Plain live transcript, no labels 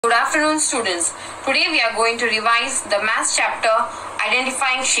Good afternoon, students. Today we are going to revise the math chapter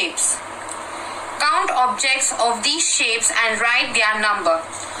identifying shapes. Count objects of these shapes and write their number.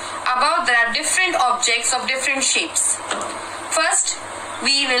 Above there are different objects of different shapes. First,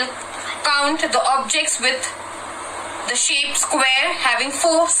 we will count the objects with the shape square having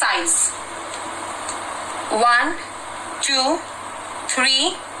 4 sides. 1, 2,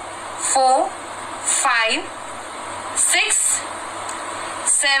 3, 4, 5, 6,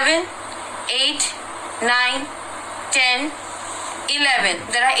 7, 8, 9, 10, 11.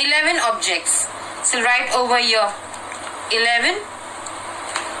 There are 11 objects. So write over here 11.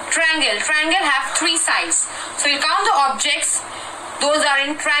 Triangle. Triangle have 3 sides. So you count the objects. Those are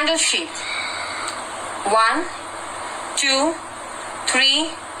in triangle shape. 1, 2, 3,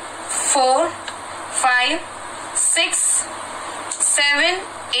 4, 5, 6, 7,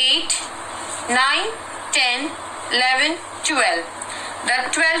 8, 9, 10, 11, 12. There are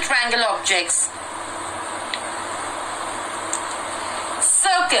 12 triangle objects.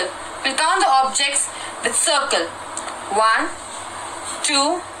 Circle. We'll count the objects with circle. 1,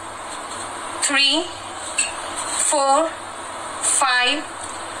 2, 3, 4, 5,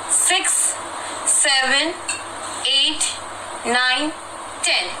 6, 7, 8, 9,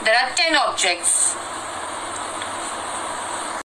 10. There are 10 objects.